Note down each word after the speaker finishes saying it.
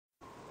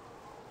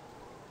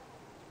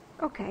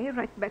Okay,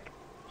 right back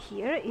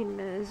here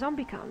in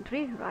zombie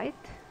country, right?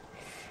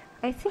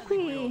 I think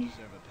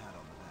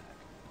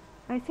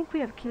we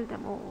have killed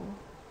them all.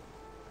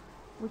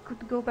 We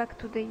could go back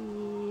to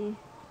the...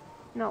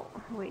 No,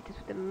 wait, to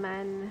the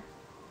man.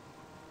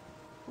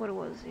 Where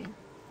was he?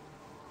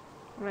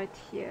 Right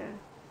here.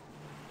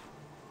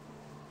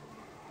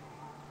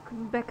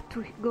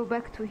 Go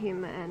back to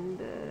him and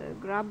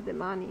grab the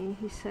money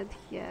he said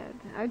he had.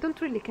 I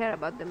don't really care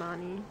about the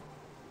money.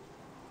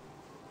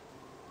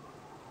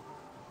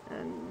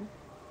 And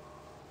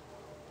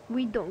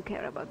we don't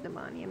care about the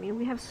money. I mean,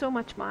 we have so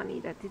much money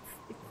that it's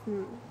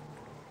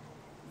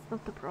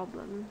not a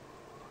problem.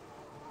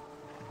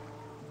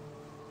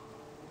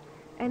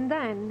 And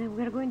then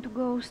we're going to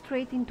go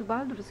straight into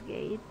Baldur's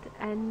Gate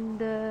and...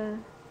 Hello,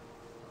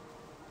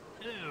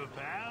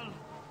 pal.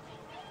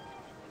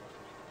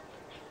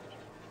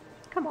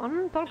 Come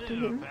on, talk to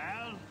Hello, him.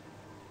 pal.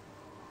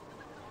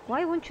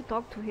 Why won't you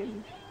talk to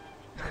him?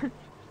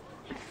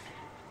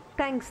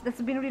 Thanks,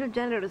 that's been real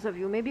generous of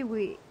you. Maybe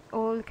we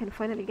all can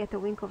finally get a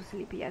wink of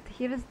sleep yet.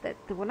 Here's that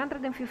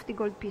 150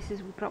 gold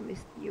pieces we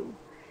promised you.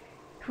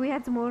 If we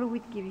had more,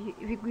 we'd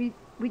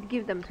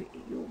give them to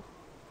you.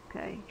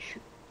 Okay,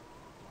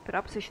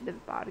 perhaps I should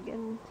have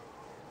bargained.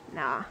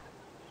 Nah,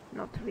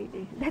 not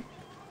really. That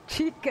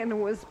chicken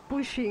was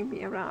pushing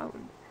me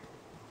around.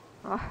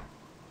 Ah,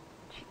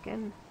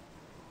 chicken.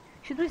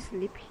 Should we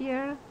sleep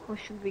here, or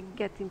should we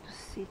get into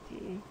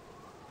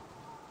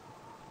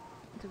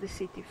the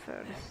city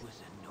first? That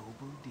was a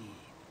noble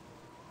deed.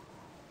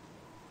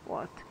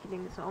 What?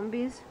 Killing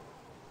zombies?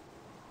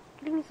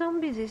 Killing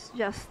zombies is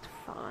just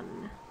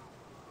fun.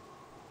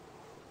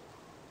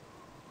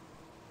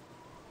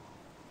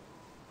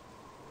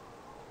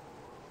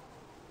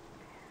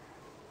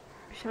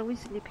 Shall we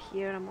sleep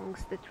here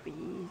amongst the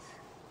trees?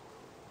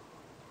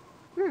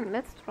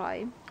 Let's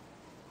try.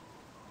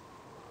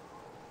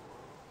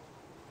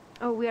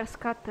 Oh, we are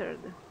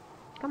scattered.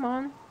 Come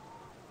on.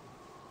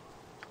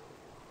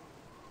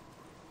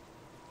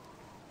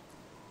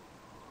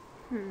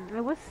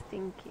 I was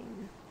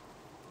thinking.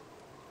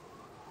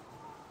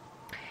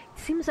 It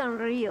seems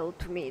unreal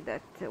to me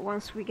that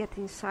once we get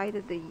inside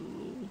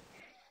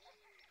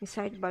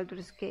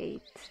Baldur's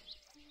Gate,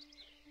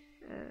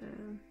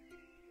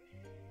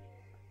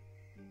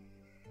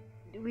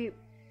 we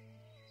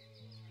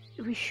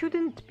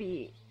shouldn't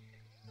be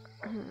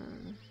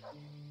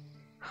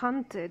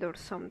hunted or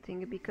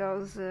something,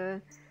 because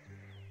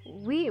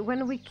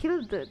when we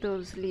killed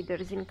those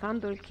leaders in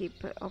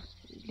Candlekeep,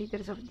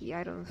 leaders of the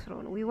Iron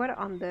Throne, we were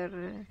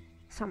under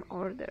some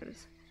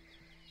orders.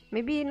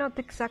 Maybe not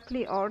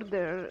exactly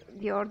order.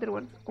 The order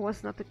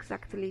was not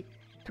exactly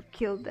to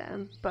kill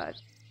them,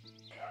 but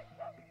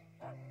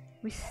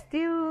we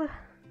still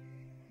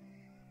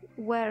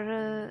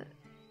were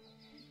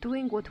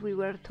doing what we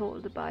were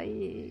told by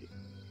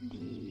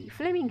the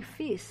Flaming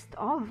Fist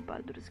of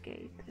Baldur's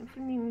Gate. The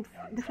Flaming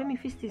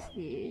Fist is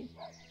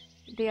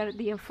they are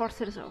the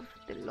enforcers of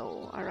the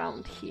law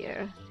around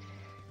here.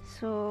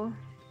 So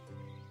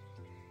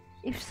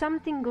if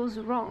something goes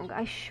wrong,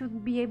 I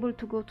should be able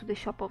to go to the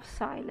Shop of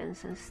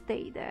Silence and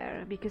stay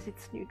there, because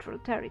it's neutral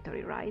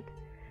territory, right?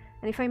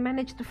 And if I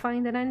manage to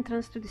find an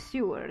entrance to the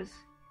sewers,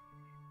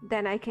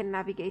 then I can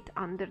navigate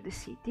under the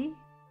city,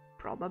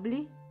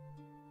 probably.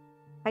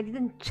 I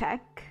didn't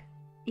check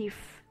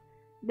if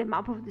the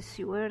map of the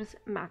sewers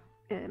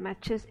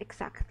matches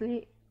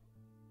exactly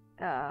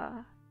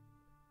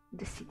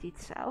the city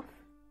itself,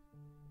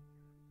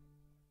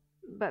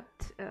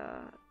 but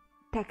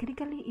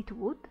technically it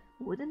would,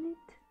 wouldn't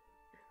it?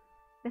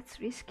 That's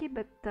risky,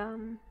 but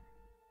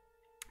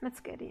let's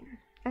get in.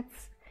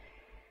 Let's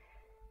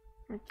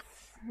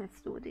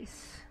do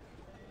this.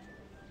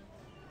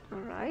 All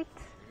right.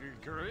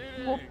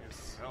 Greetings.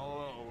 Whoops.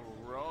 Hello,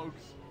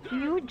 rogues.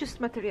 You just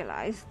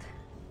materialized.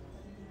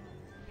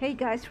 Hey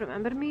guys,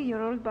 remember me?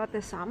 You're old but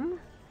the Sam.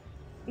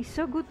 It's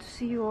so good to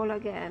see you all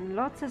again.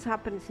 Lots has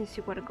happened since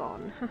you were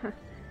gone.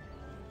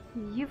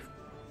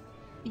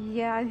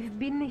 Yeah, I've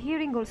been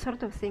hearing all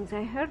sorts of things.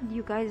 I heard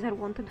you guys are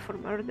wanted for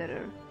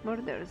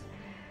murders.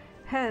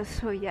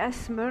 So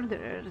yes,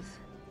 murderers.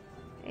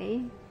 Eh?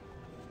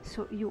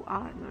 So you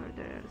are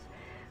murderers.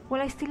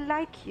 Well, I still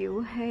like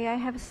you. Hey, I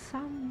have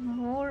some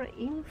more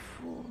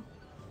info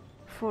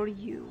for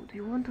you. Do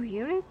you want to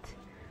hear it?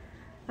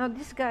 Now,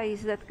 this guy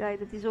is that guy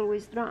that is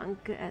always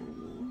drunk,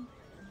 and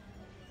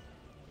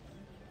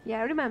yeah,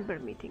 I remember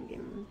meeting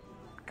him,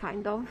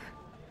 kind of.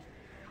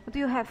 What do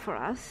you have for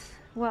us?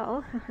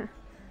 Well,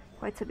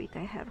 quite a bit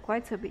I have,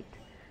 quite a bit.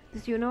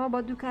 Did you know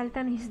about Duke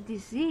Altan? He's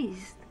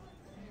diseased.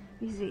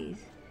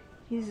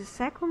 His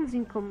seconds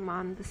in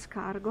command,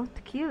 Scar,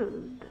 got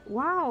killed.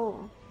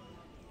 Wow!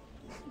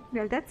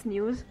 Well, that's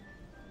news.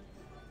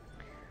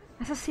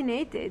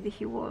 Assassinated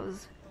he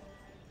was.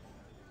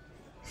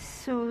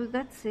 So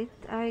that's it.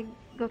 I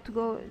got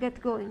to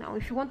get going now.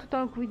 If you want to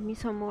talk with me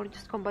some more,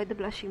 just come by the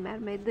Blushing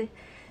Mermaid.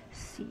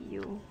 See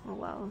you. Oh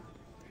well.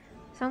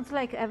 Sounds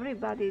like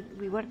everybody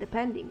we were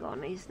depending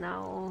on is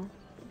now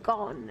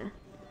gone.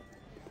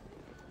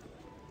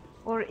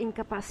 Or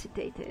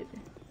incapacitated.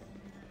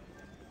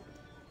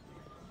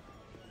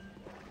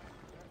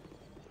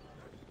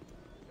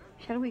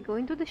 Shall we go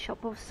into the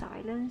Shop of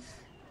Silence?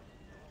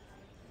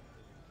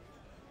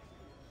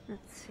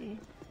 Let's see.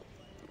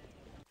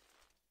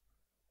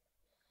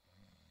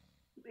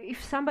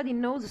 If somebody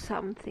knows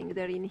something,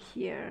 they're in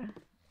here.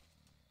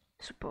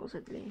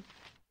 Supposedly.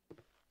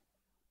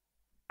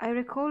 I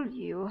recall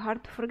you.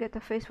 Hard to forget a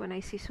face when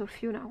I see so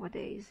few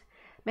nowadays.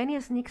 Many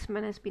a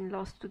Snixman has been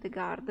lost to the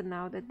guard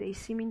now that they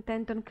seem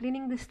intent on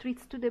cleaning the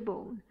streets to the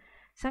bone.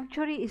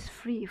 Sanctuary is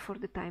free for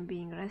the time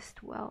being.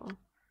 Rest well.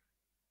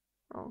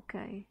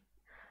 Okay.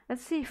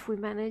 Let's see if we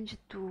manage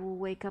to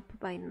wake up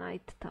by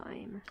night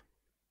time.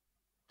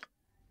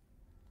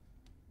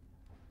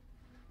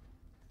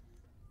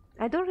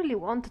 I don't really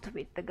want to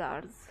meet the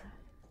guards.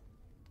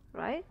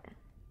 Right?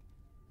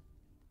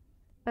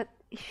 But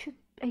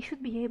I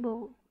should be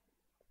able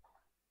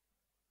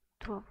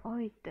to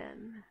avoid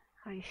them.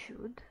 I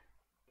should.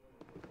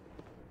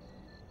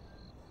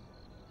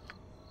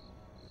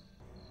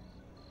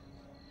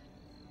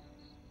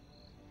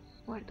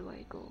 Where do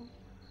I go?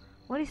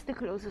 What is the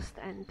closest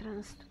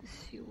entrance to the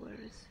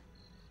sewers?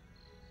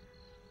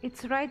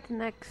 It's right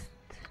next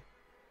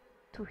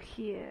to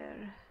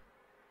here.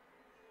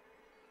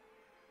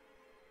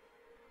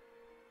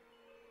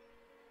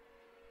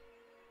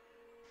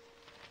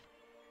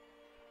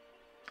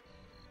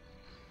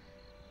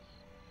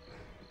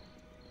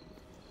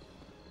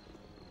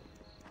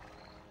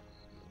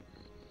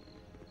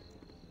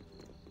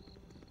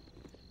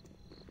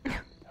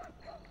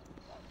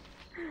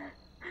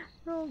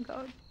 Oh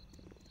god.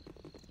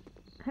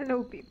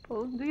 Hello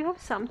people, do you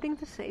have something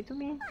to say to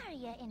me? Are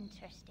you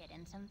interested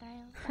in some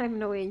thrills? I'm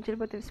no angel,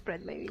 but I've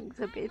spread my wings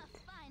a bit.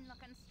 Fine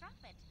looking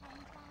strumpet,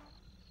 ain't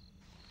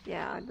I?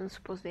 Yeah, I don't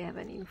suppose they have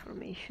any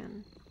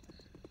information.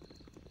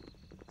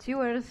 It's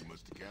yours. You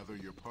must gather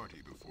your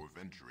party before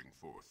venturing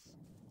forth.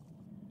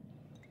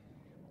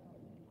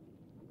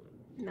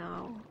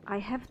 Now, I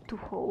have to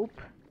hope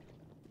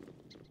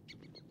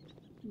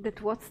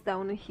that what's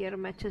down here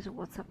matches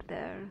what's up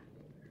there.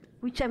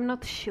 Which I'm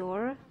not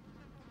sure.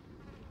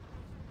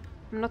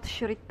 I'm not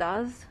sure it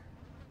does.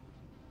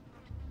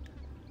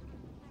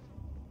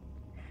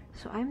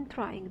 So I'm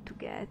trying to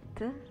get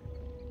to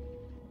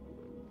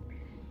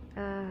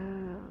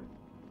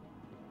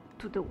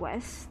the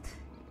west.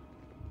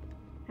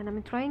 And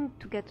I'm trying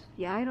to get to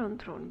the Iron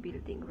Throne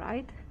building,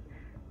 right?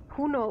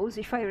 Who knows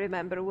if I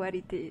remember where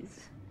it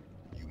is.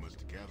 You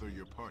must gather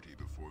your party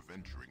before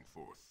venturing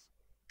forth.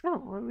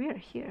 Oh, well, we're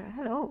here.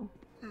 Hello.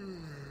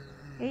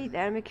 Hey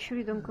there, make sure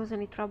you don't cause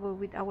any trouble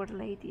with our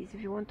ladies.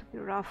 If you want to be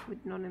rough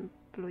with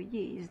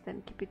non-employees,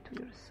 then keep it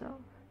to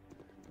yourself.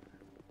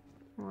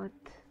 What?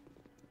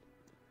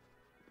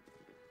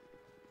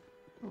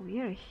 Oh,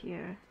 we're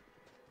here.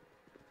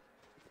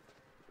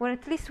 Well,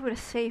 at least we're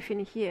safe in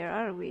here,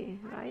 are we?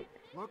 Right?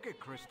 Look at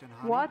Kristen,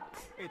 honey. What?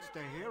 It's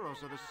the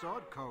heroes of the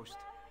Sword Coast.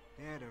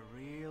 They're the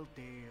real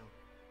deal.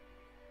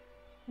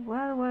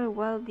 Well, well,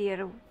 well,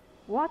 dear.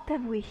 What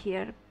have we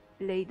here?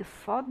 Laid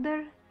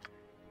fodder?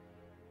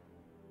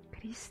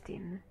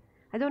 Christine.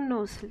 I don't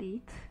know,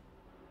 Sleet.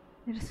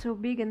 They're so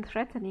big and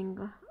threatening.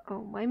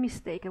 Oh, my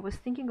mistake. I was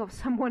thinking of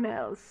someone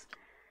else.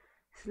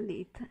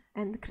 Sleet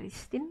and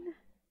Christine?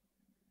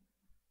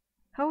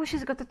 Oh,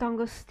 she's got a tongue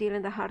of steel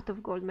and a heart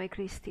of gold, my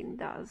Christine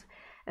does.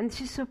 And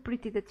she's so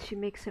pretty that she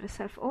makes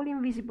herself all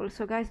invisible,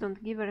 so guys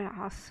don't give her a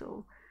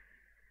hassle.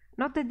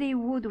 Not that they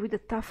would with a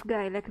tough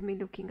guy like me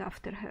looking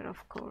after her,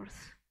 of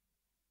course.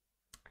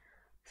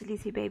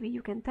 Sleethy baby,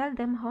 you can tell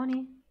them,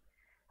 honey.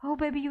 Oh,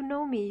 baby, you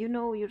know me. You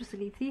know you're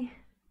sleethy.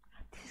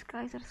 These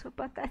guys are so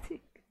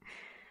pathetic.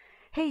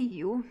 Hey,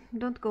 you.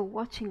 Don't go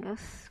watching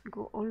us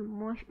go all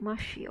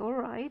mushy,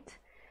 alright?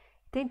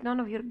 It ain't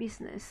none of your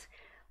business.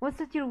 What's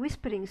that you're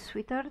whispering,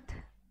 sweetheart?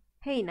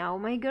 Hey now,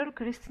 my girl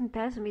Kristen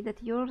tells me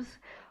that yours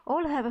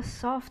all have a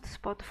soft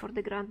spot for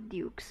the Grand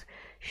Dukes.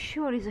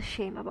 Sure is a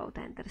shame about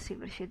Enter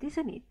Silvershed,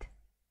 isn't it?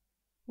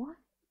 What?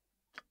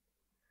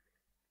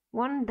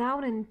 1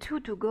 down and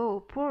 2 to go.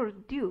 Poor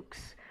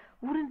Dukes.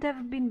 Wouldn't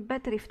have been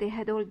better if they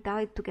had all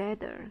died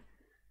together.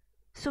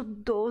 So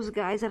those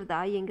guys are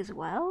dying as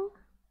well?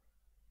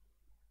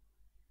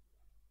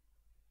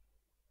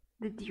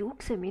 The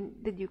Dukes? I mean,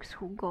 the Dukes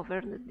who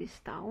governed this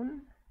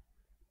town?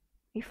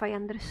 If I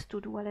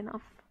understood well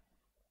enough.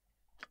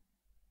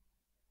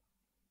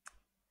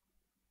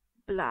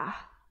 Blah.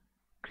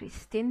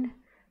 Christine,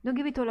 don't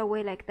give it all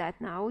away like that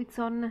now. It's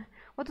on...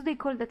 what do they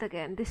call that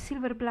again? The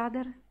Silver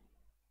Bladder?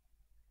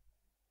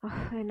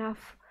 Oh,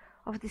 enough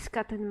of this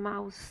cat and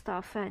mouse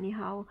stuff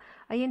anyhow.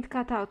 I ain't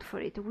cut out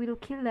for it. We'll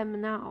kill them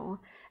now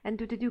and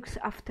do the Dukes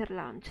after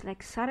lunch,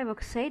 like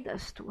Sarevok said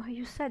us to.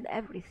 You said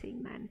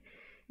everything, man.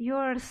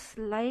 You're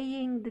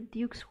slaying the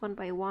Dukes one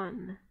by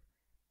one.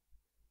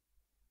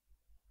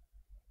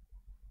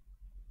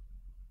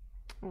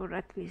 Or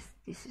at least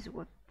this is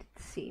what it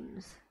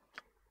seems.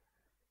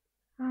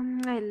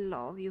 I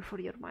love you for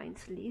your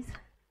minds, Liz.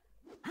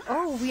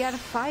 Oh, we are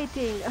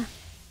fighting!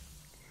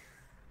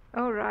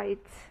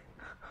 Alright.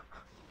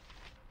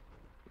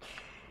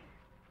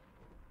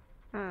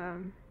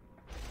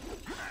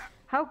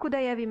 How could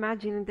I have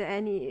imagined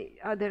any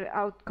other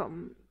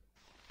outcome?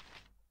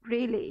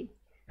 Really?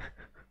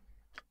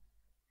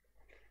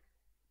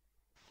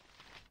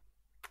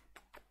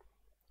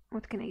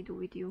 What can I do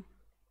with you?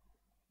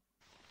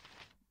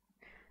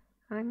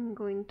 I'm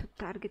going to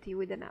target you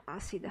with an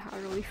acid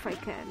arrow if I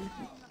can.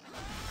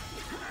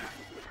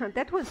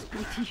 That was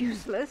pretty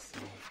useless.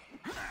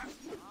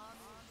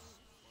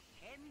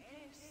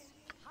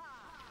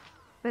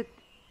 But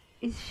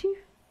is she?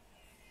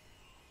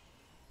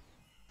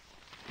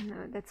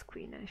 No, that's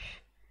Queenish.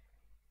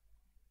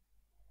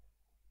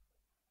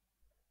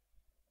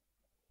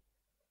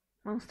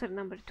 Monster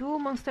number 2,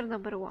 monster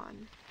number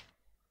 1.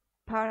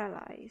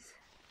 Paralyze.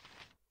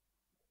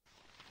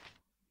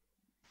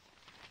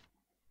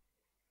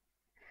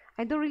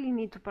 I don't really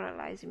need to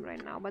paralyze him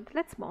right now, but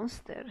let's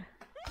monster.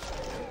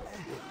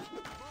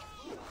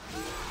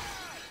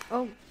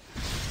 Oh,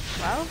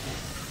 well.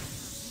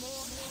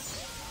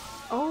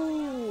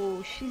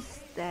 Oh,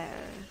 she's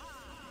there.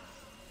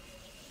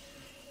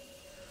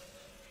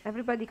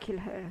 Everybody kill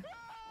her.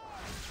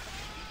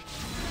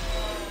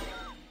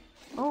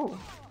 Oh.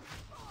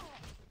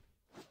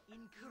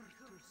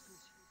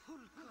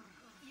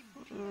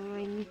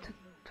 I need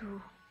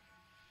to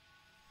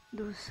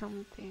do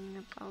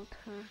something about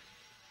her.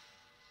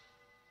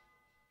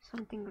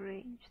 Something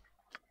ranged.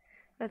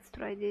 Let's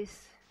try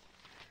this.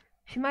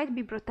 She might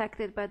be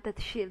protected by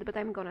that shield, but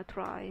I'm gonna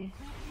try.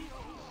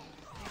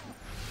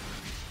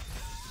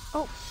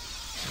 Oh!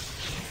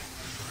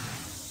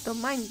 Don't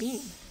mind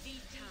me.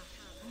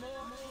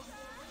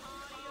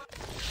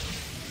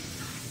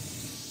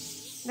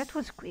 That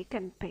was quick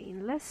and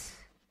painless.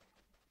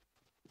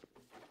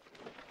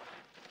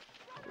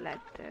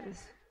 Letters.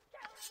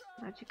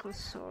 Magical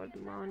sword,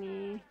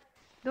 money.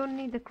 Don't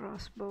need a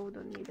crossbow,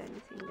 don't need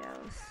anything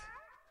else.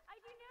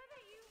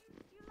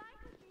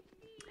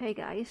 Hey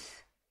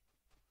guys.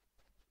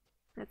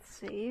 Let's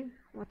save.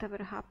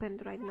 Whatever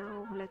happened right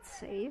now, let's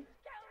save.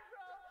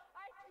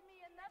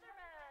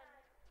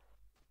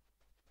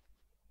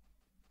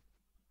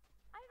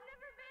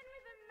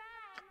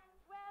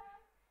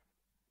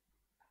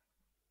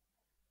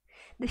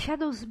 The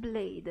Shadow's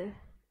Blade.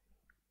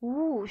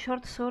 Ooh,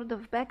 short sword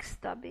of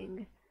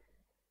backstabbing.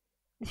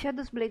 The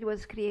Shadow's Blade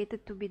was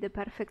created to be the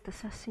perfect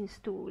assassin's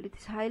tool. It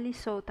is highly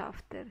sought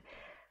after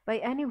by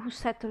any who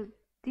settle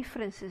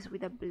differences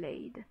with a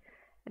blade,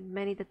 and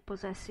many that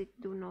possess it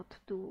do not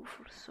do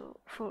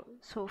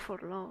for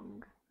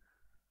long.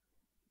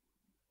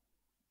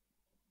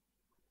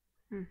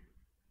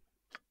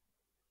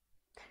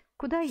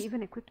 Could I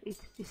even equip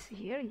this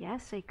here?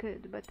 Yes, I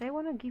could, but I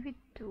want to give it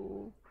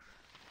to...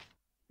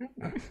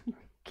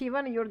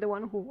 Kivan, you're the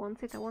one who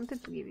wants it. I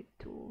wanted to give it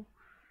to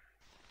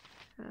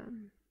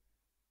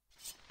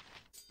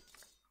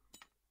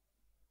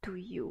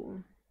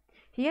you.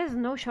 He has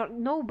no short.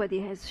 Nobody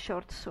has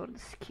short sword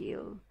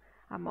skill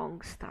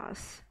amongst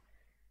us.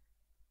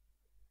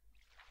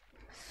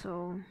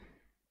 So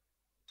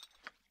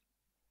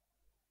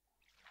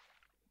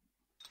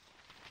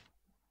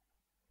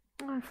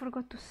oh, I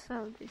forgot to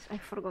sell this. I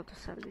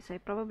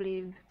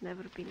probably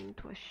never been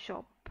into a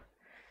shop.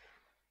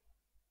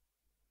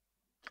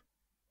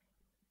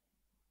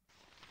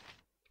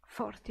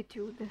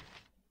 Fortitude.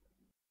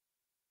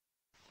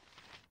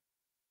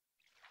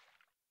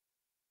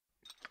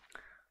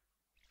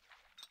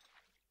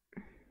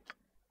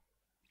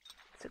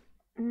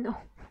 No,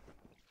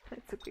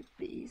 let's equip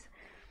these.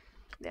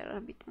 They're a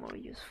bit more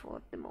useful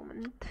at the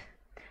moment.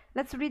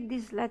 Let's read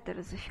these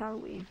letters, shall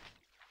we?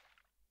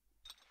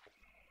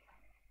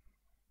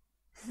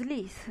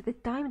 Sleeth, the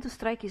time to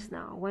strike is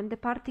now. When the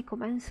party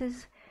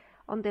commences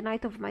on the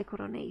night of my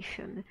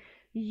coronation,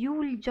 you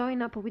will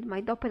join up with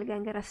my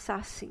doppelganger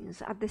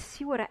assassins at the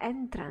sewer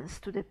entrance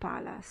to the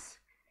palace.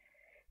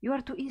 You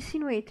are to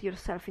insinuate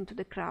yourself into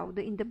the crowd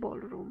in the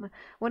ballroom.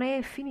 When I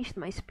have finished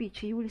my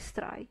speech, you will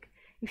strike.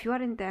 If you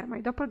aren't there,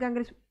 my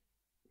doppelgangers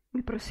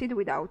will proceed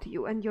without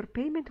you, and your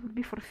payment will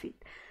be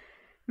forfeit.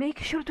 Make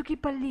sure to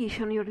keep a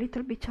leash on your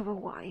little bitch of a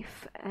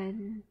wife,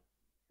 and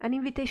an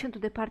invitation to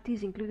the party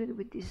is included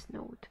with this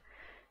note.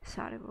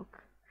 Sarevok.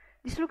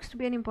 This looks to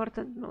be an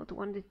important note,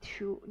 one that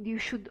you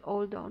should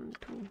hold on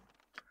to.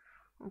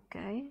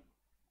 Okay.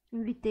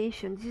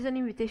 Invitation. This is an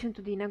invitation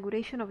to the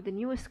inauguration of the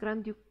newest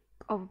Grand Duke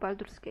of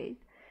Baldur's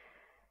Gate.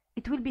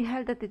 It will be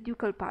held at the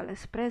Ducal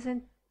Palace.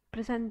 Present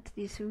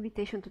this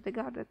invitation to the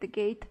guard at the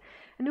gate,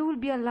 and you will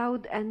be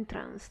allowed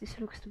entrance. This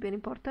looks to be an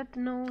important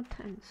note,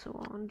 and so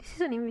on. This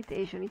is an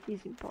invitation. It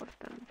is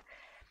important.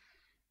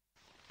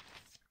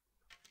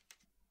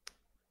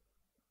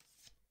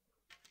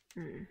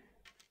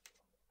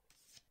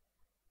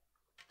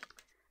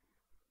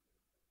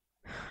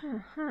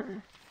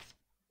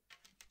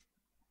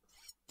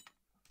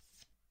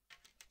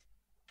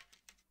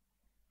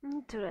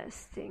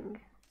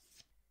 Interesting.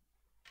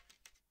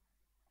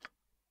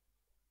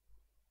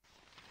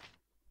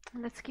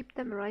 Let's keep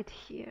them right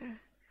here.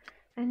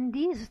 And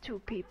these two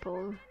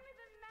people,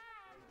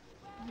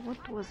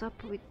 what was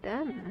up with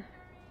them?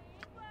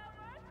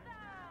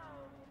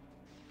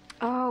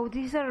 Oh,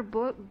 these are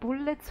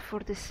bullets for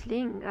the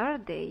sling, are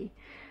they?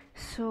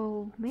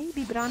 So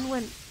maybe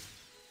Branwen...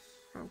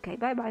 Okay,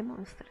 bye-bye,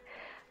 monster.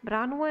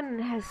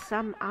 Branwen has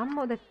some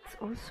ammo that's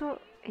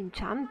also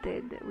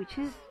enchanted, which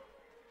is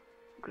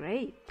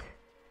Great.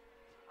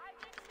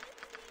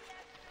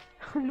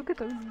 Look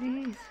at all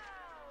this.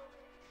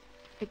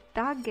 A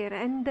dagger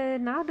and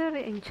another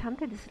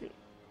enchanted sling.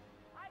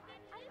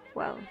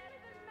 Well,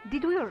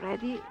 did we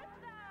already?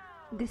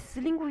 The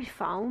sling we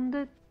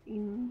found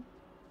in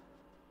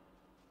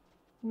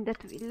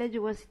that village,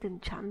 was it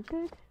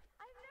enchanted?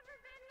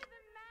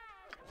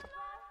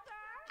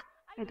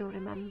 I don't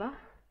remember.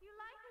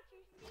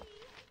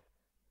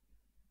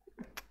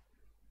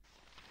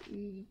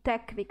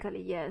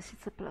 Technically, yes,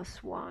 it's a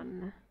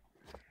 +1.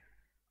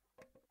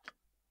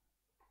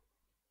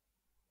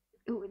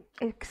 Ooh,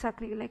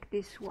 exactly like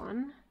this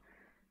one.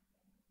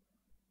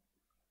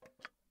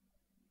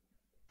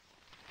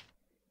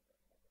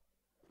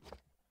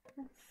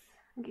 Let's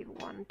give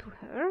one to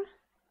her.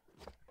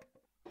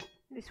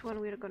 This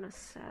one we're gonna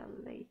sell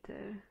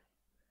later.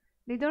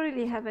 They don't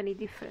really have any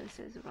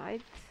differences,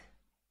 right?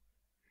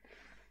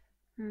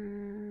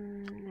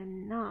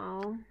 And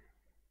now,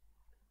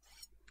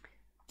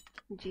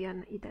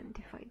 Gian,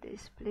 identify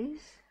this,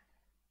 please.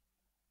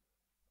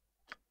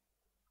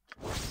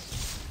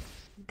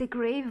 The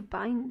Grave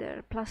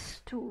Binder,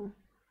 +2.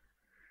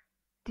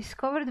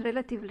 Discovered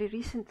relatively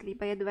recently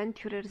by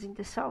adventurers in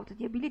the south,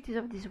 the abilities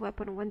of this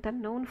weapon went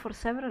unknown for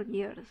several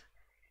years.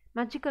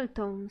 Magical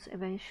Tomes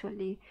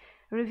eventually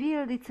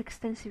revealed its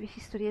extensive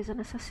history as an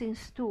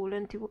assassin's tool,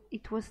 and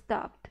it was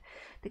dubbed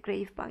the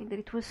Grave Binder.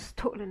 It was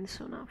stolen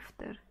soon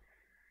after.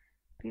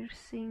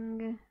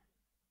 Piercing.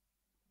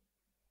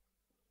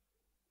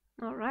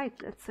 Alright,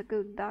 that's a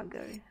good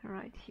dagger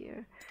right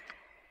here.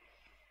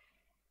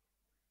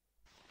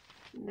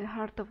 The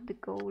Heart of the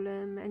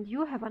Golem, and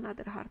you have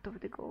another Heart of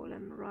the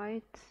Golem,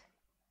 right?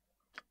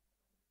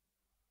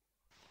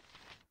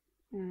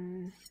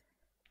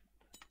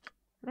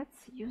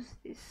 Let's use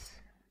this.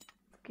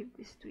 Let's give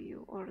this to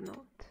you or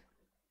not.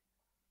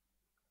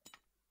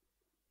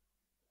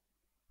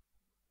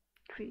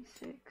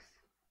 3-6.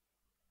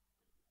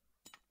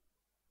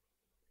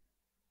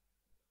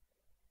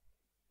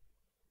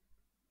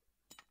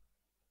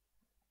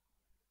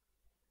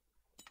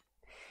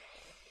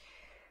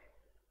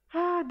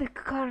 The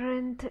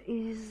current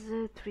is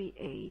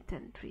 3-8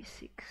 and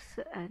 3-6,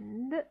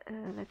 and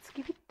let's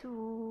give it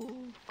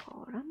to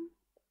Coram.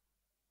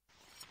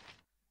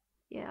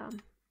 Yeah,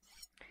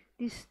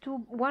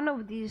 one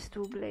of these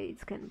two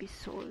blades can be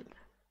sold.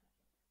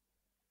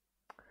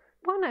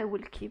 One I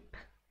will keep,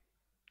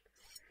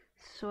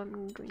 so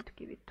I'm going to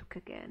give it to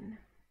Kagan.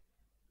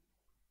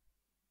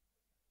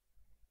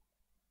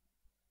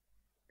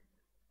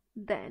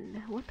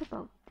 Then, what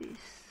about this?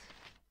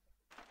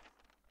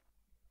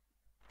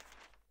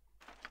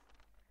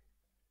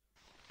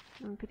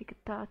 Vampiric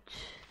Touch,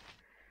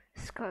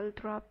 Skull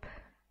Trap.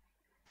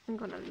 I'm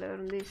gonna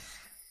learn this.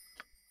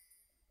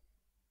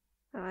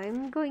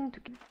 I'm going to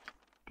give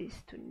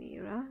this to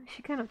Nira.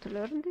 She cannot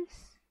learn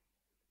this?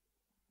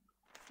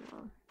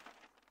 No.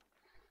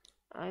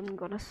 I'm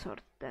gonna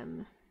sort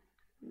them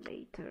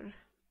later.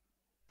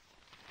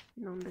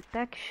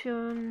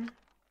 Non-detection.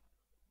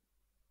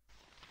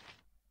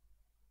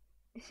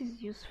 This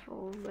is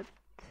useful, but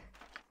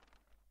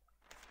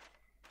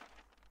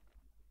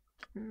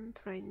not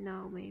right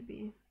now,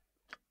 maybe.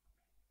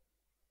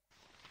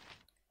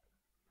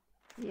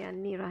 Yeah,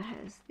 Nira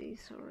has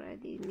this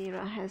already.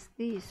 Nira has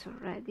this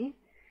already.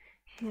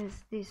 She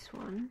has this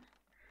one.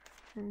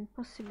 And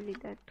possibly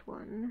that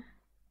one.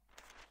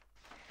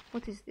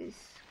 What is this?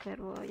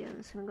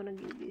 Clairvoyance. I'm gonna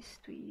give this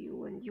to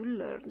you and you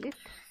learn it.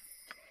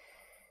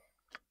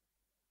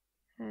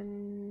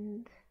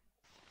 And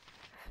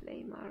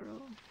Flame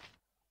Arrow.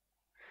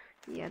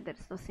 Yeah,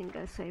 there's nothing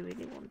else I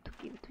really want to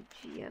give to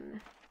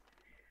Gian.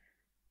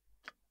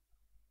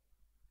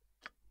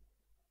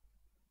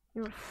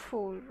 You're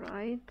full,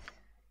 right?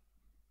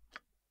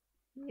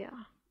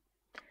 Yeah.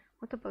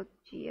 What about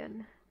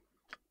Gian?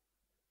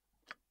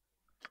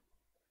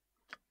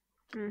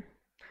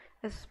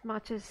 As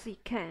much as he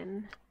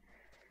can.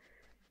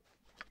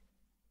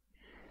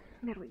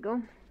 There we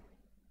go.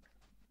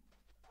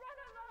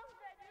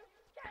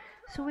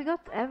 So we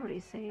got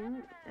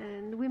everything,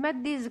 and we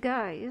met these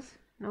guys.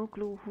 No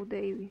clue who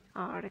they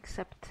are,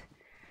 except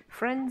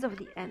friends of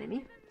the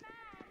enemy.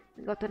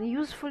 We got a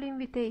useful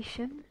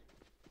invitation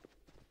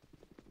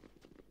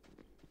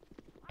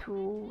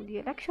to the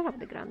election of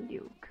the Grand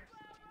Duke.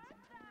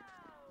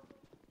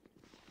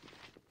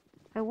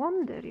 I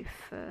wonder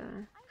if...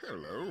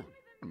 Hello.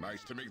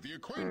 Nice to make the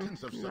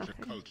acquaintance of such a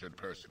cultured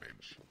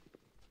personage.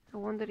 I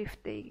wonder if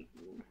they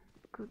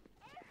could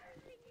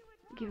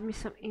give me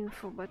some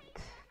info, but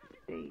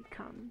they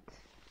can't.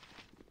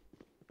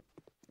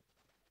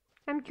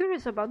 I'm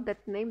curious about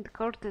that named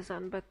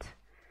courtesan, but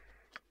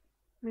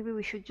maybe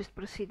we should just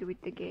proceed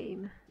with the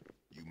game.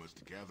 You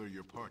must gather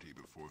your party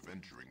before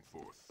venturing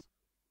forth.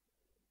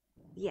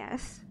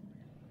 Yes.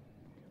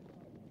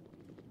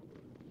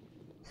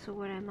 So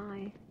where am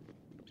I?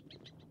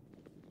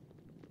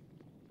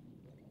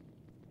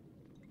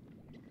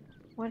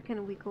 Where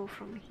can we go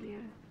from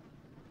here?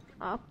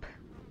 Up?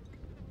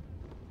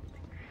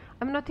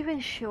 I'm not even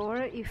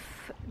sure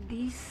if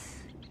these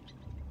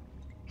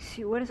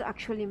sewers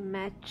actually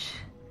match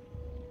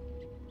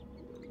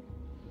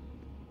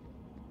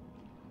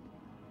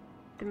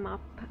the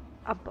map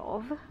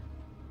above.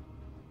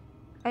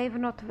 I have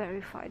not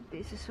verified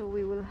this, so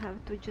we will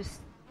have to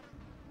just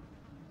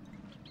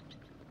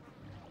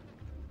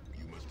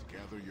You must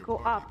gather your go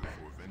party up.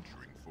 before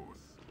venturing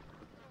forth.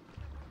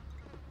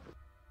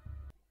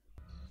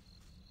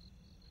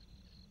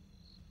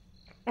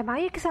 Am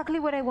I exactly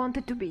where I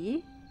wanted to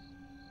be?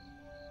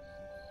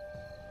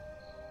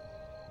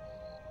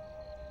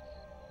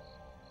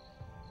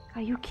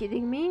 Are you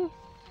kidding me?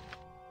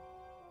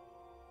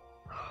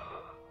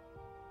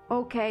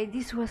 Okay,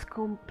 this was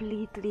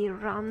completely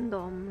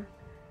random.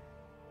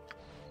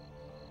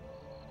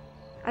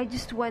 I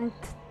just went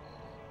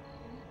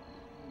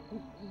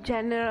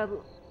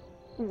general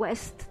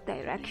west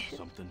direction.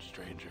 Something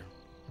stranger.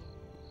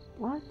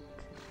 What?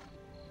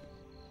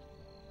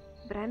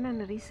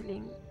 Brennan,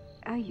 Riesling,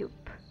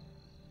 Ayup.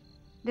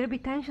 There be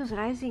tensions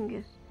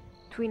rising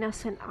between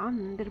us and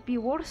Anne. There be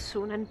war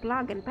soon, and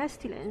plague and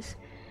pestilence.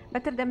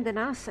 Better them than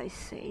us, I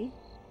say.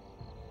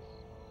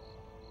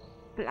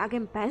 Plague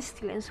and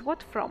pestilence?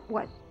 What from?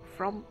 What?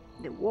 From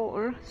the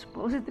war,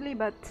 supposedly,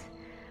 but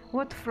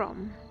what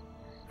from?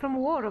 From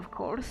war, of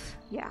course,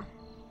 yeah.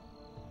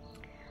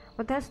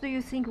 What else do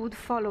you think would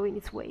follow in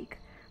its wake?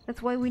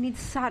 That's why we need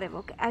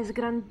Sarevok as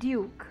Grand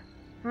Duke.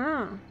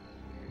 Ah.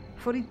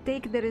 For it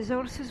take the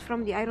resources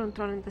from the Iron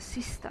Throne and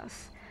assist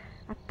us.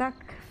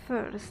 Attack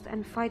first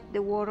and fight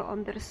the war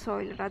on their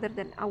soil rather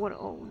than our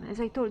own. As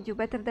I told you,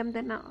 better them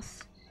than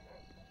us.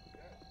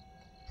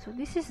 So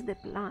this is the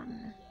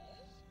plan.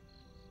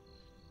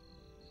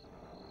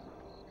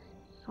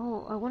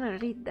 Oh, I want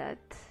to read that.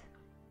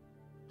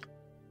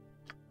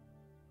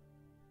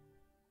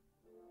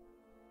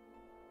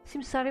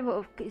 Seems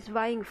Sarevok is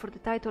vying for the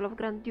title of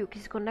Grand Duke.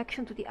 His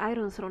connection to the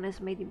Iron Throne has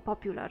made him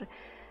popular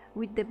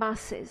with the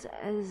masses,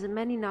 as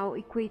many now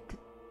equate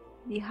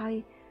the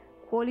high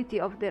quality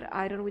of their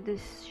iron with the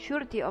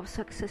surety of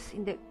success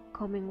in the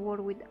coming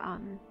war with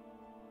Anne.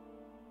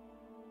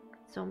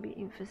 Zombie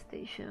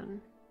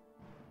infestation.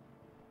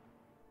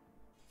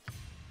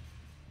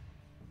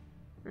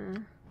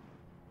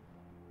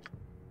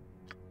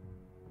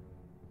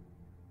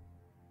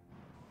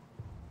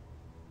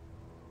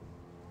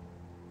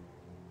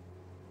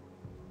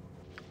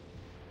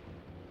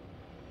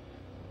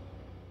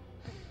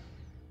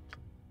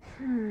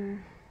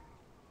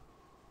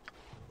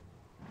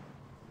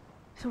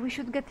 So we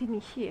should get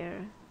in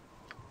here.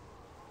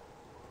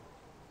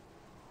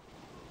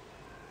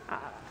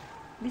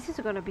 This is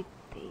gonna be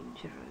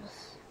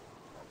dangerous.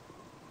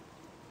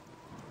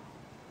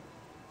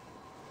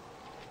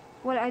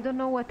 Well, I don't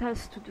know what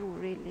else to do,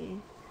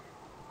 really.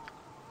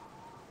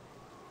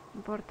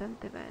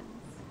 Important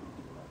events.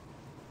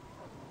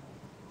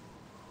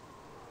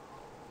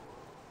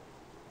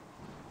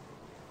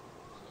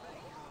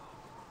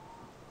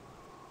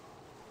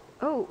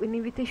 Oh, an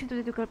invitation to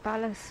the Ducal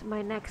Palace,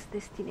 my next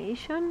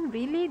destination?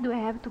 Really? Do I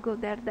have to go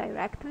there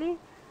directly?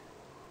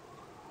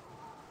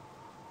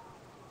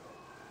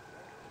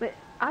 But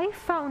I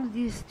found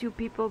these two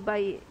people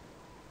by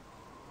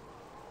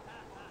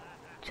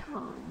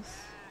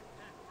chance.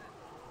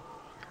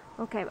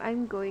 Okay,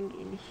 I'm going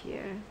in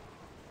here.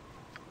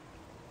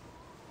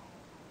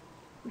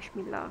 Wish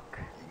me luck.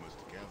 You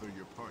must gather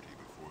your party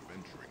before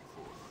venturing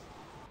forth.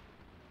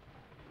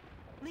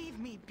 Leave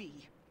me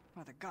be,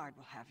 or the guard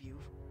will have you.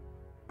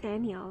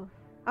 Daniel,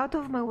 out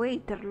of my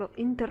way,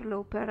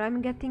 interloper.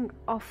 I'm getting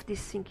off this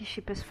sinking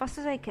ship as fast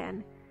as I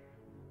can.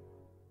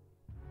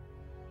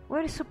 Why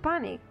are you so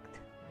panicked?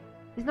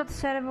 Is not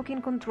Sarevok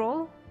in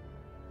control?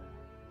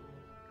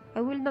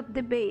 I will not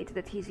debate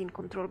that he's in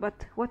control,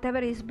 but whatever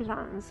his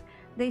plans,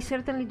 they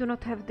certainly do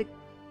not have the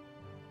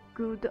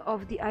good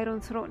of the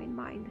Iron Throne in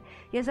mind.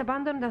 He has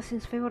abandoned us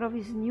in favor of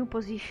his new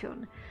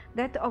position,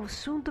 that of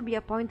soon-to-be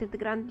appointed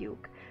Grand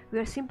Duke. We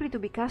are simply to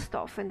be cast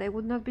off, and I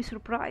would not be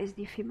surprised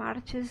if he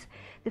marches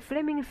the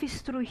Flaming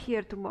Fist through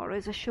here tomorrow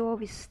as a show of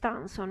his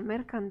stance on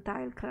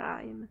mercantile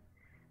crime.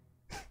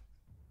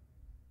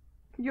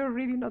 You're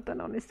really not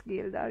an honest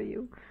guild, are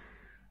you?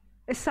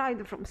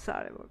 Aside from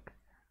Sarevok.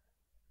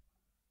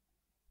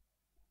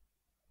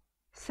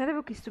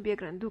 Sarevok is to be a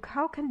Grand Duke.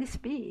 How can this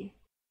be?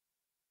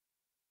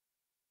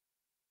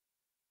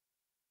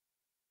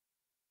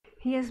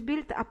 He has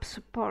built up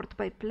support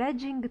by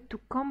pledging to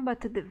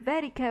combat the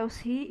very chaos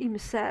he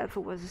himself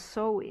was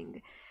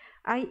sowing.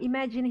 I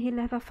imagine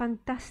he'll have a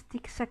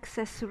fantastic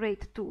success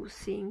rate too,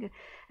 seeing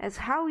as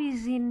how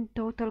he's in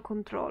total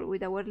control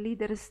with our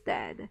leaders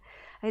dead.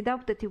 I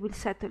doubt that he will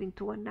settle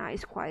into a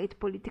nice, quiet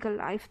political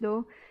life,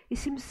 though. He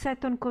seems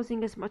set on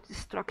causing as much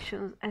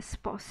destruction as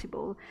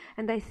possible,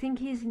 and I think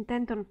he is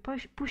intent on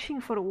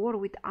pushing for a war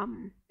with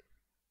Why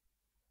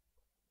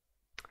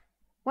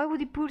would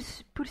he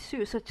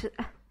pursue such a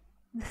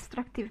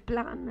destructive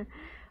plan?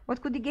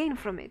 What could he gain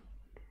from it?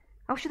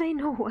 How should I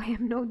know? I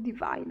am no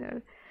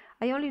diviner.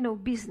 I only know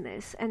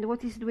business, and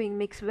what he's doing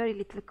makes very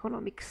little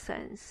economic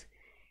sense.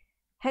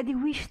 Had he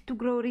wished to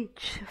grow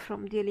rich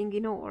from dealing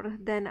in ore,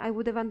 then I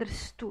would have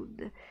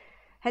understood.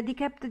 Had he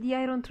kept the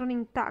Iron Throne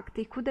intact,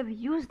 he could have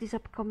used his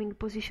upcoming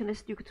position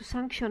as Duke to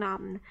sanction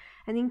Amn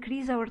and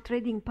increase our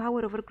trading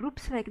power over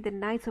groups like the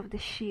Knights of the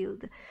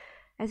Shield.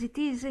 As it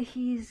is,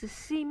 he is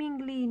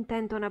seemingly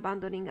intent on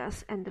abandoning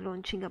us and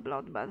launching a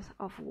bloodbath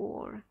of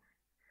war.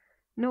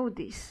 Know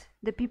this,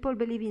 the people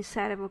believe in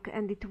Sarevok,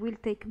 and it will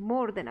take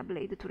more than a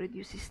blade to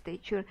reduce his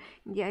stature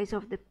in the eyes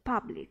of the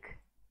public.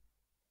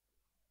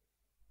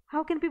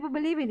 How can people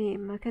believe in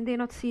him? Can they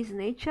not see his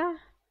nature?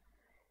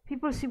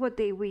 People see what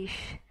they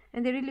wish,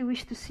 and they really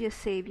wish to see a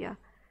savior.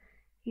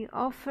 He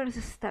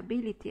offers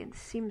stability and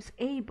seems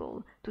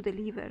able to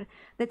deliver.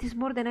 That is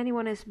more than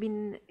anyone has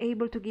been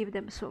able to give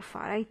them so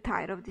far. I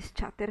tire of this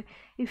chatter.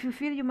 If you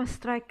feel you must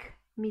strike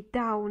me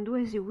down, do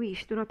as you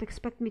wish. Do not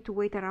expect me to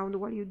wait around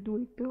while you do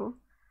it, though.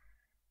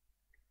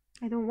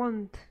 I don't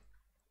want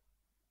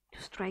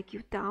to strike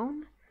you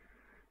down.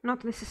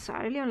 Not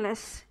necessarily,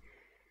 unless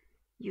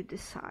you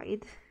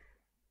decide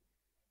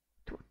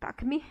to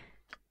attack me.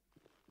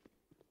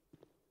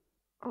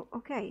 Oh,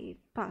 okay,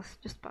 pass,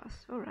 just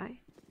pass, alright.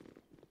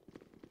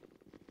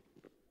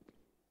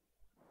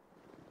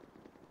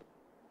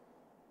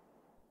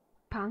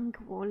 Punk,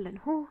 Wallen,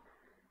 who?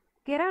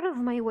 Get out of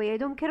my way, I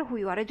don't care who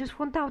you are, I just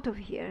want out of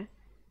here.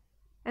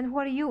 And who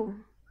are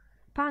you?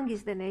 Pang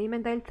is the name,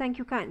 and I'll thank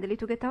you kindly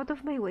to get out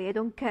of my way, I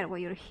don't care why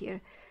you're here.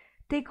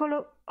 Take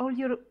all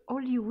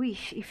you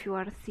wish if you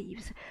are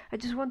thieves. I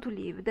just want to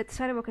leave, that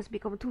Sarevok has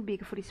become too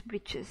big for his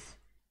britches.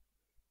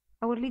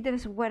 Our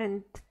leaders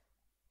weren't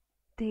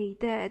they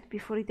dead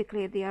before he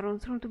declared the Iron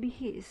Throne to be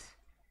his?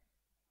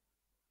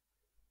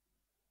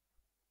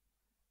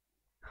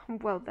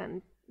 Well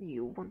then,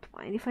 you won't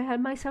mind if I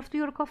help myself to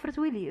your coffers,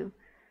 will you?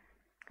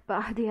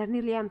 But they are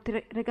nearly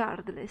empty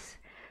regardless.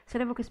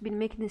 Sarevok has been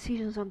making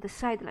decisions on the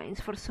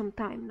sidelines for some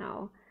time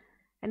now,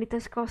 and it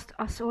has cost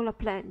us all a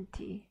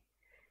plenty.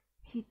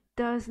 He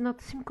does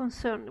not seem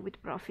concerned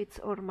with profits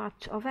or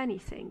much of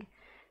anything.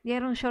 The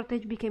iron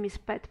shortage became his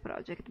pet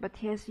project, but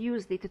he has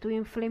used it to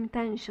inflame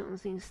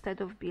tensions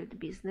instead of build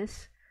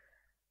business.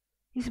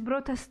 He's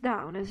brought us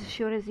down as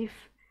sure as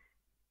if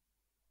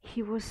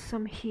he was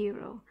some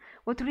hero.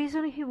 What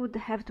reason he would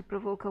have to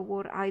provoke a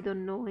war, I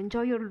don't know.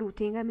 Enjoy your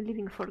looting, I'm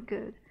leaving for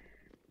good.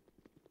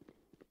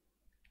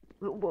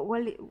 Well,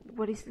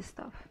 what is the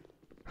stuff?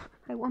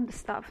 I want the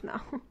stuff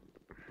now.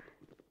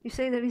 You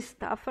say there is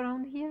stuff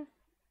around here?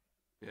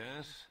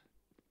 Yes?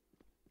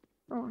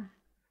 Oh,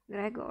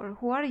 Gregor,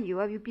 who are you?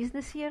 Have you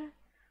business here?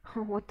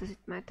 What does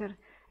it matter?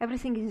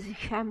 Everything is in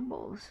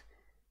shambles.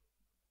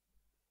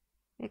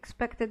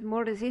 Expected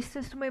more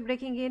resistance to my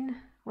breaking in?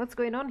 What's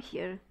going on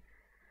here?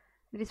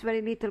 There is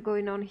very little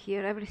going on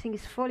here. Everything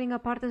is falling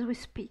apart as we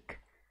speak.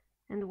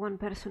 And one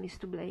person is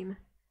to blame.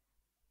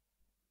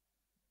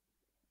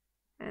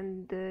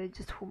 And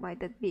just who might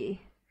that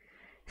be?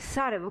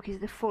 Sarevok is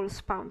the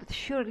false pound that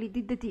surely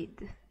did the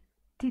deed.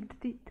 Did.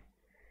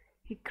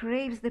 He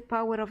craves the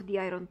power of the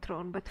Iron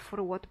Throne, but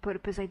for what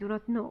purpose I do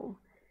not know.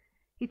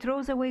 He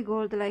throws away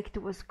gold like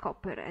it was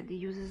copper, and he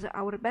uses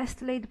our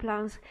best laid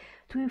plans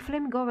to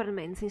inflame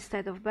governments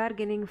instead of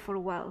bargaining for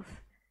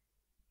wealth.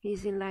 He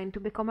is in line to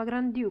become a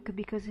Grand Duke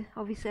because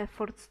of his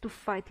efforts to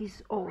fight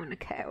his own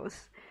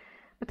chaos.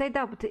 But I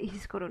doubt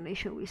his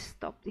coronation will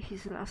stop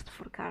his lust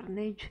for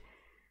carnage.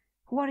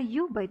 Who are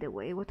you, by the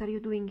way? What are you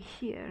doing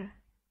here?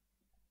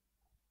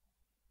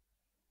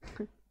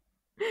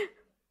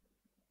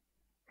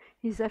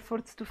 His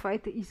efforts to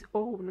fight his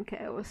own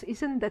chaos.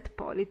 Isn't that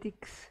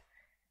politics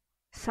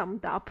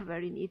summed up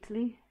very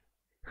neatly?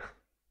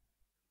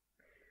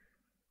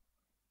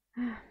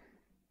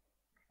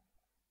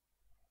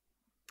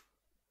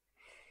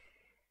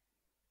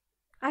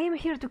 I am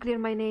here to clear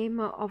my name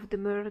of the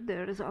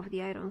murders of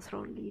the Iron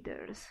Throne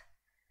leaders.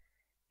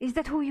 Is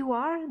that who you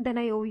are? Then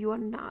I owe you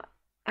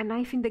a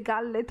knife in the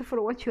gullet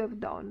for what you have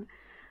done.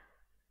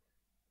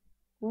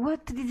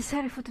 What, did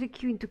Sarevok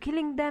trick you into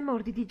killing them, or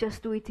did he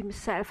just do it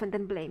himself and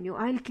then blame you?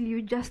 I'll kill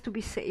you just to be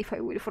safe, I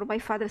will. For my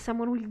father,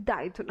 someone will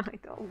die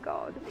tonight. Oh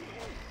God.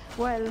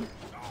 Well,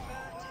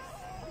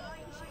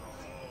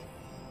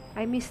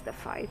 I missed the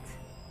fight.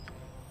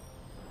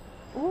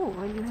 Oh,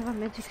 and you have a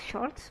magic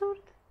short sword?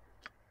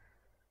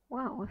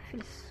 Wow, I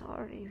feel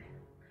sorry.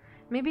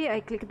 Maybe I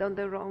clicked on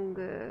the wrong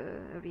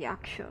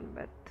reaction,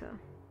 but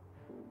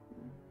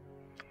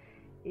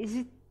is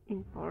it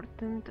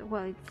important?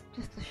 Well, it's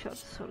just a short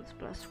swords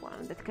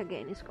 +1 that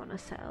Kagen is gonna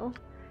sell.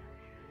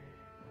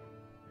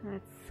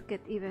 Let's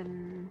get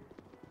even...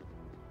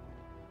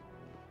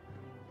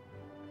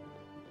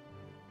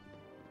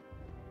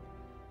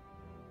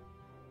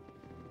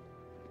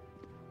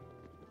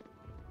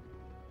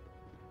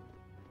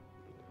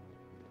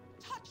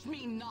 Touch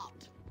me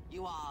not!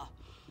 You are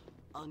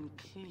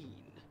unclean.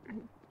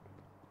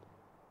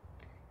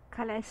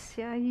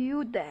 Kalessia,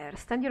 you dare.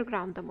 Stand your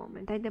ground a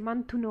moment. I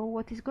demand to know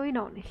what is going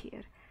on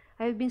here.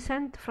 I have been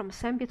sent from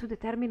Sambia to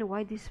determine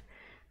why this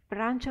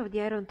branch of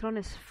the Iron Throne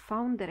has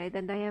foundered,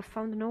 and I have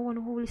found no one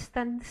who will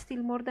stand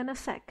still more than a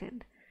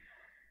second.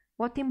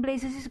 What in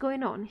blazes is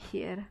going on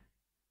here?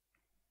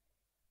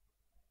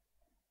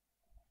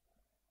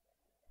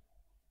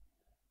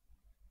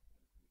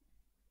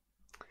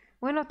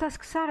 Why not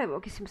ask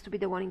Sarevok? He seems to be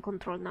the one in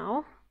control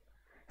now.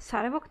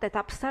 Sarevok, that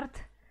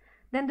upstart?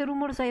 Then the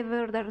rumors I've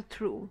heard are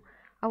true.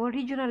 Our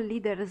regional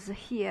leaders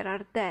here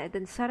are dead,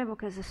 and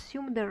Sarevok has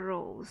assumed their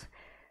roles.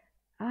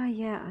 Ah,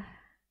 yeah.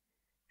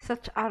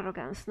 Such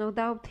arrogance. No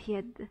doubt he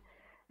had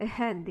a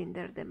hand in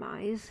their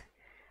demise.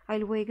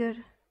 I'll wager.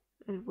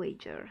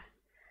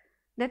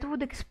 That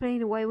would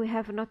explain why we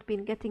have not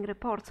been getting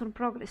reports on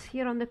progress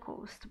here on the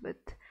coast,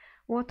 but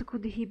what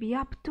could he be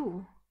up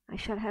to? I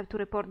shall have to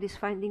report these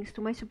findings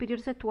to my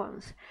superiors at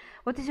once.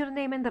 What is your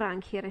name and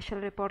rank here? I shall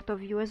report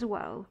of you as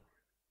well.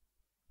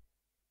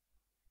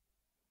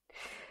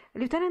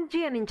 Lieutenant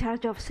Gian in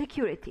charge of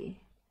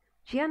security.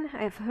 Gian,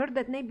 I have heard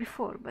that name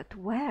before, but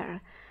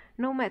where?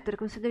 No matter,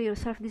 consider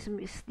yourself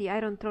dismissed. The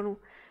Iron Throne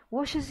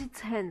washes its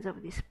hands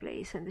of this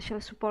place and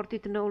shall support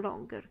it no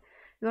longer.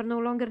 You are no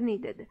longer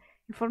needed.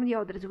 Inform the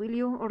others, will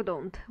you, or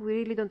don't? We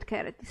really don't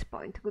care at this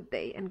point. Good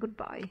day and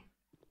goodbye.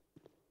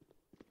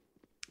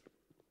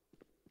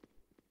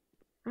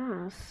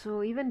 Ah,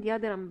 so even the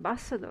other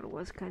ambassador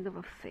was kind of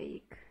a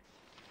fake.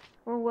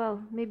 Oh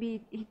well,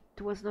 maybe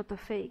it was not a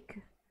fake.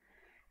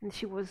 And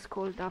she was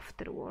called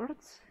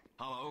afterwards.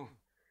 Hello?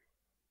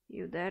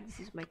 You there? This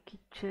is my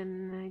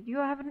kitchen. Do you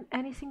have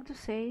anything to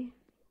say?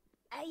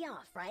 Yeah,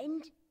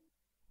 friend.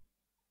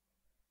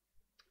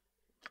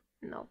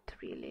 Not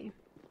really.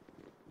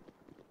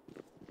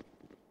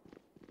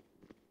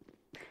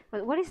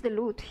 But what is the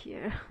loot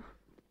here?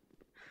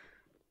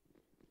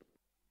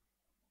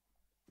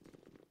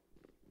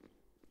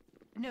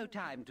 No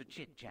time to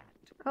chit-chat.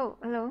 Oh,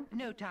 hello.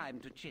 No time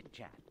to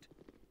chit-chat.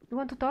 You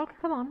want to talk?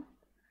 Come on.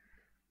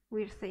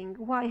 Weird thing.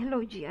 Why,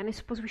 hello, Gian. I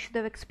suppose we should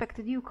have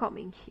expected you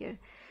coming here.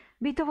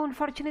 Bit of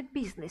unfortunate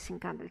business in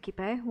Candlekeep,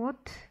 eh?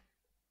 What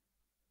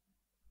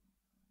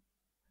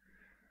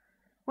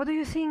do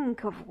you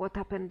think of what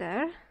happened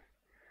there?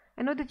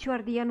 I know that you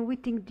are the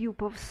unwitting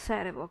dupe of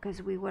Sarevok,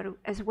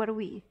 as were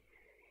we.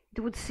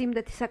 It would seem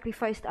that he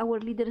sacrificed our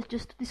leaders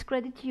just to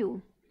discredit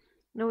you,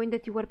 knowing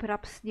that you were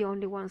perhaps the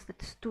only ones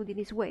that stood in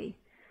his way.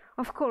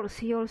 Of course,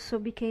 he also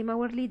became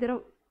our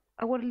leader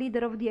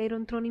of the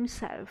Iron Throne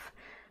himself,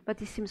 but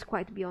he seems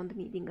quite beyond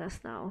needing us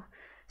now.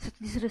 Such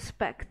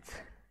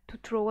disrespect, to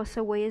throw us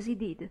away as he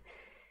did.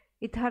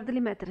 It hardly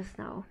matters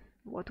now,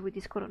 what with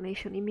his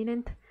coronation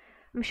imminent.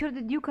 I'm sure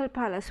the Ducal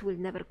Palace will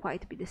never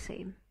quite be the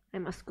same. I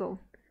must go.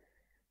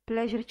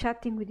 Pleasure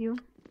chatting with you.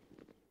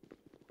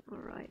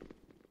 Alright.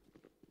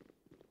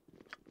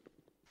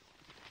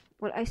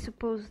 Well, I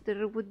suppose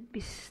there would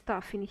be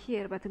stuff in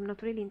here, but I'm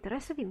not really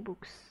interested in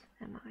books,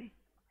 am I?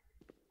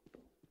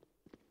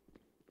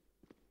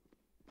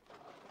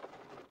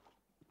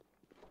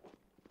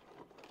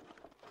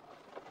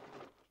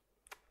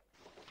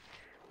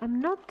 I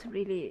don't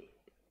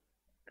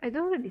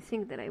really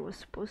think that I was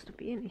supposed to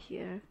be in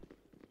here.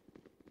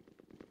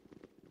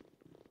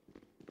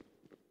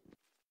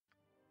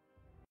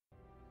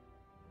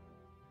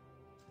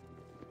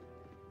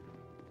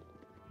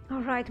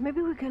 Alright,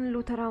 maybe we can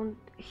loot around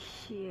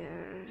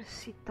here.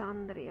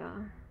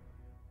 Sitandria.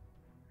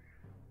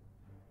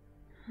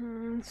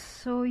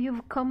 So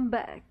you've come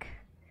back.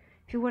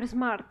 If you were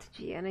smart,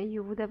 Gianna,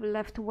 you would have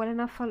left well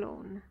enough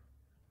alone.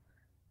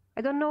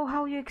 I don't know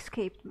how you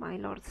escaped my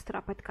lord's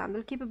trap at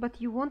Candlekeep,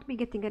 but you won't be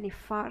getting any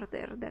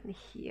farther than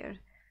here.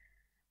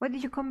 Why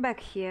did you come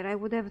back here? I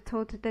would have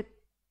thought that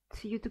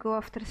you'd go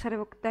after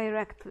Sarevok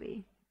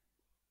directly.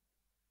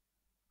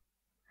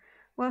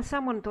 Well,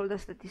 someone told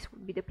us that this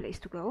would be the place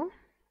to go.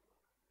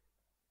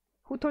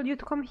 Who told you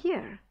to come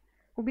here?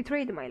 Who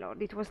betrayed my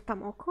lord? It was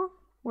Tamoko,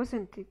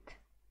 wasn't it?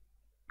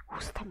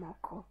 Who's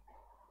Tamoko?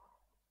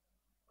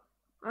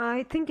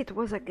 I think it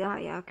was a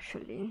guy,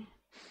 actually.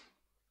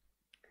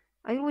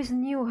 I always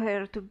knew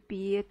her to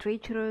be a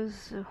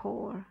treacherous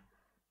whore.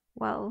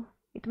 Well,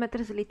 it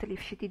matters little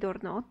if she did or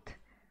not.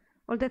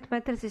 All that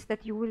matters is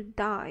that you will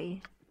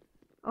die.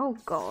 Oh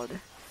God.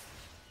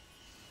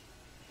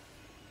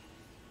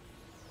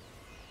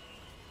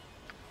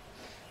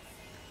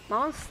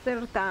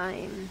 Monster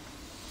time.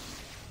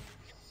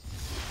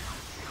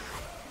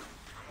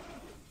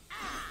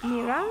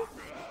 Mira?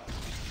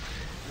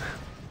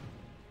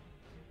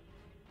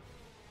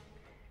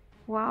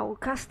 Wow,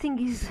 casting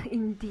is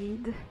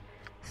indeed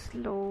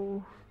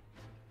slow.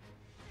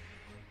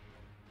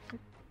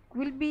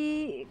 Will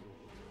be...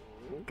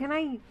 Can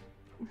I...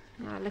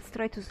 let's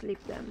try to sleep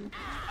then.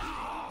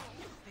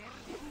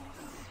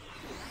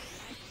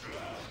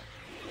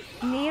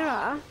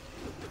 Mira?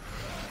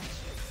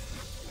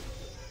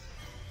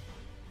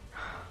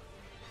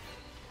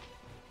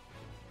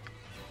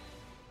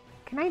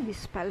 Can I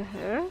dispel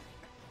her?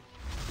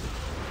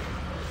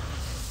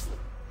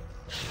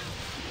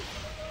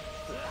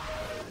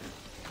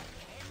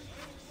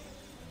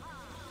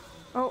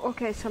 Oh,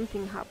 okay,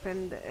 something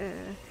happened.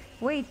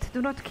 Wait,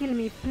 do not kill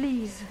me,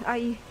 please.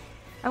 I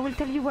will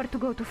tell you where to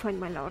go to find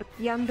my lord.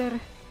 The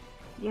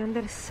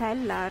under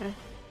cellar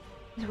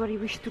is where you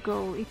wish to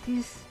go. It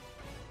is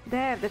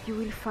there that you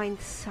will find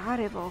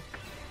Sarevok.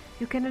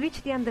 You can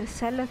reach the under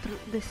cellar through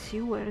the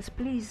sewers.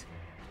 Please,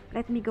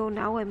 let me go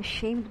now. I'm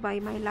shamed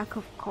by my lack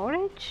of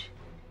courage.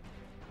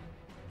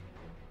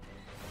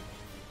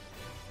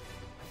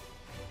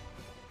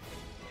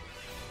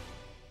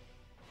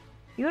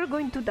 You're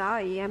going to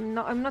die. I'm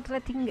not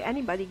letting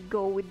anybody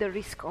go with the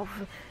risk of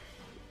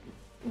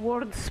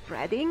word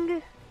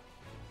spreading.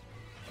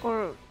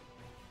 Or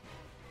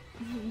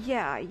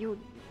yeah, you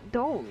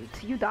don't.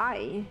 You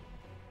die.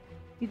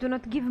 You do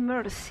not give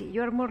mercy.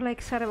 You are more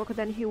like Sarevok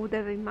than he would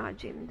have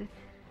imagined.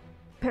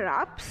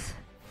 Perhaps?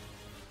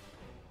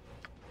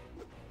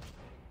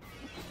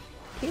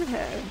 Kill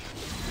her.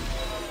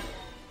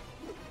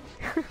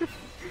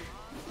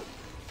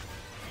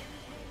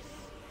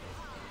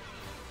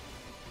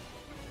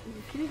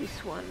 Kill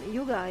this one.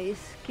 You guys,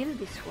 kill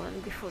this one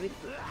before it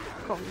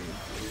comes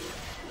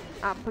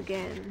up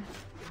again.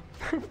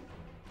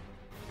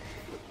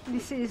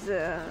 This is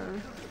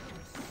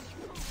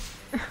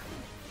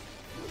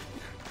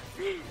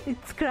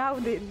it's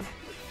crowded.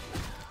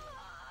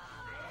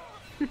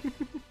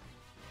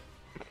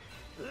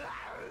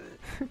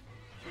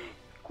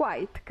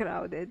 Quite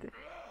crowded.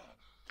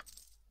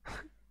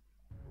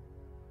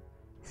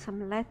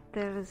 Some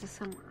letters,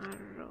 some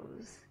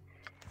arrows.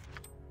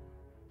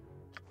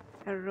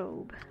 A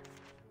robe.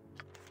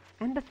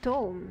 And a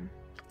tome.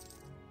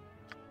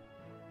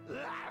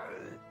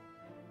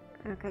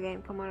 Okay,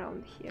 again, come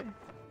around here.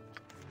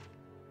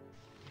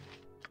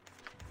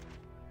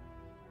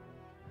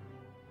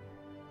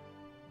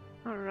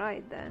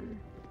 Alright then.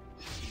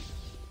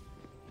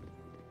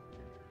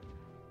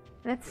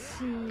 Let's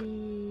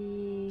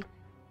see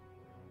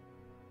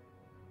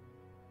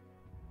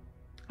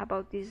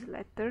about these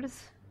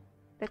letters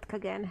that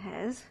Kagan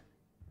has.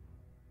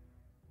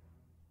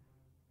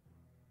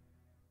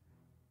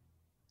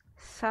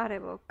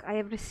 Sarevok, I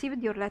have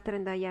received your letter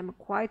and I am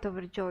quite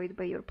overjoyed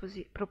by your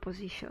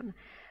proposition.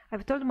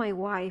 I've told my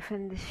wife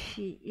and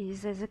she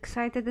is as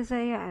excited as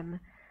I am.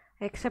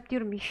 I accept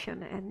your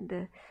mission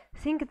and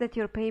think that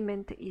your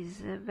payment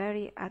is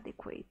very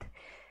adequate.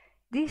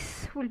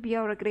 This will be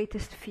our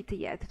greatest feat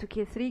yet, to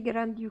kill 3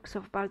 Grand Dukes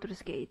of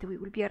Baldur's Gate. We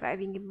will be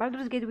arriving in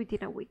Baldur's Gate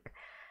within a week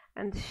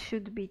and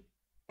should be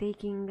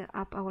taking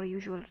up our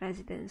usual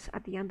residence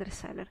at the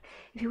Undercellar.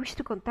 If you wish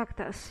to contact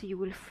us, you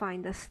will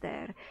find us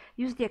there.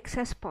 Use the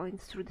access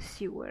points through the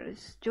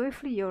sewers.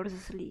 Joyfully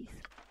yours, Leith.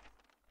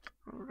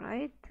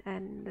 Alright,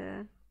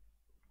 and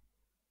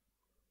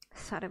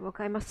Sarevok,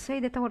 I must say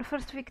that our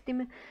first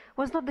victim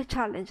was not the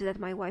challenge that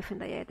my wife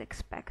and I had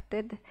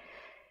expected.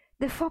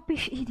 The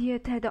foppish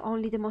idiot had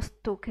only the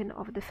most token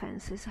of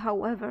defenses.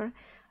 However,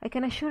 I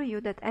can assure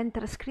you that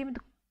Enter screamed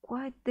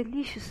quite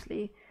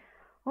deliciously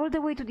all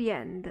the way to the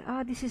end.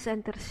 Ah, this is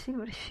Enter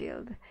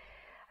Silvershield.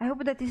 I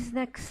hope that this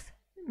next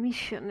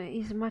mission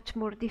is much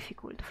more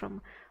difficult.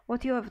 From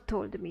what you have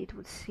told me, it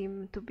would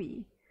seem to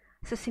be.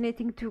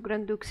 Assassinating 2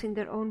 Grand Dukes in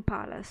their own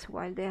palace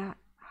while they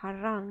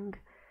harangue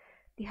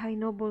the high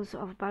nobles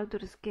of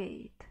Baldur's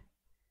Gate.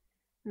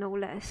 No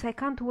less. I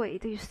can't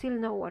wait. You still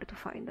know where to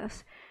find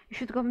us. You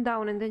should come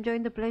down and enjoy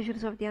the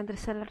pleasures of the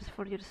Undercellars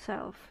for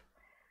yourself.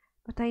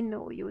 But I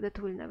know you, that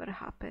will never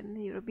happen.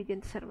 Your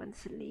obedient servant,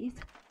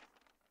 Leith.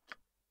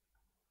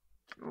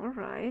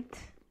 Alright.